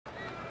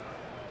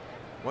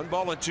1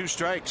 ball and 2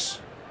 strikes.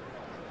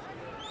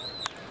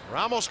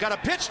 Ramos got a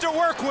pitch to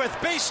work with.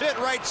 Base hit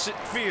right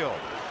field.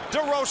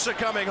 DeRosa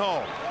coming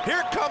home.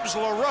 Here comes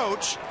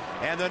LaRoche,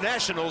 and the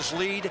Nationals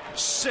lead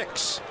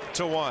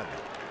 6-1.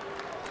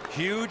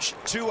 Huge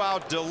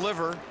 2-out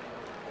deliver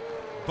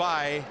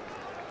by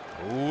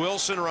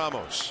Wilson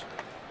Ramos.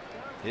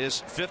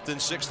 His 5th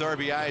and 6th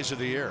RBIs of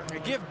the year. I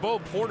give Bo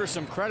Porter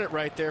some credit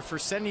right there for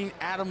sending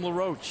Adam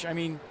LaRoche. I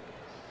mean,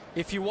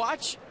 if you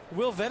watch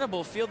Will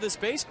Venable field this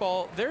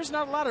baseball, there's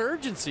not a lot of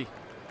urgency.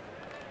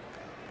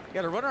 You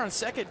got a runner on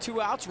second,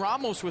 2 outs.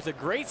 Ramos with a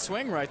great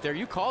swing right there.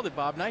 You called it,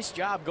 Bob. Nice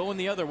job going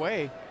the other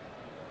way.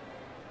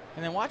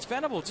 And then watch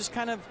Venable just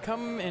kind of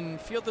come and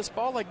field this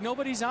ball like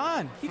nobody's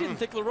on. He didn't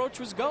think LaRoche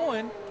was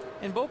going,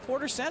 and Bo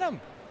Porter sent him.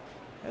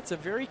 That's a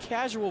very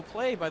casual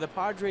play by the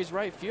Padres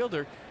right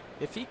fielder.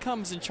 If he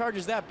comes and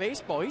charges that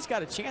baseball, he's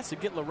got a chance to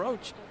get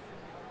LaRoche.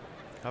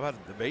 How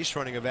about the base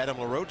running of Adam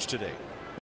LaRoche today?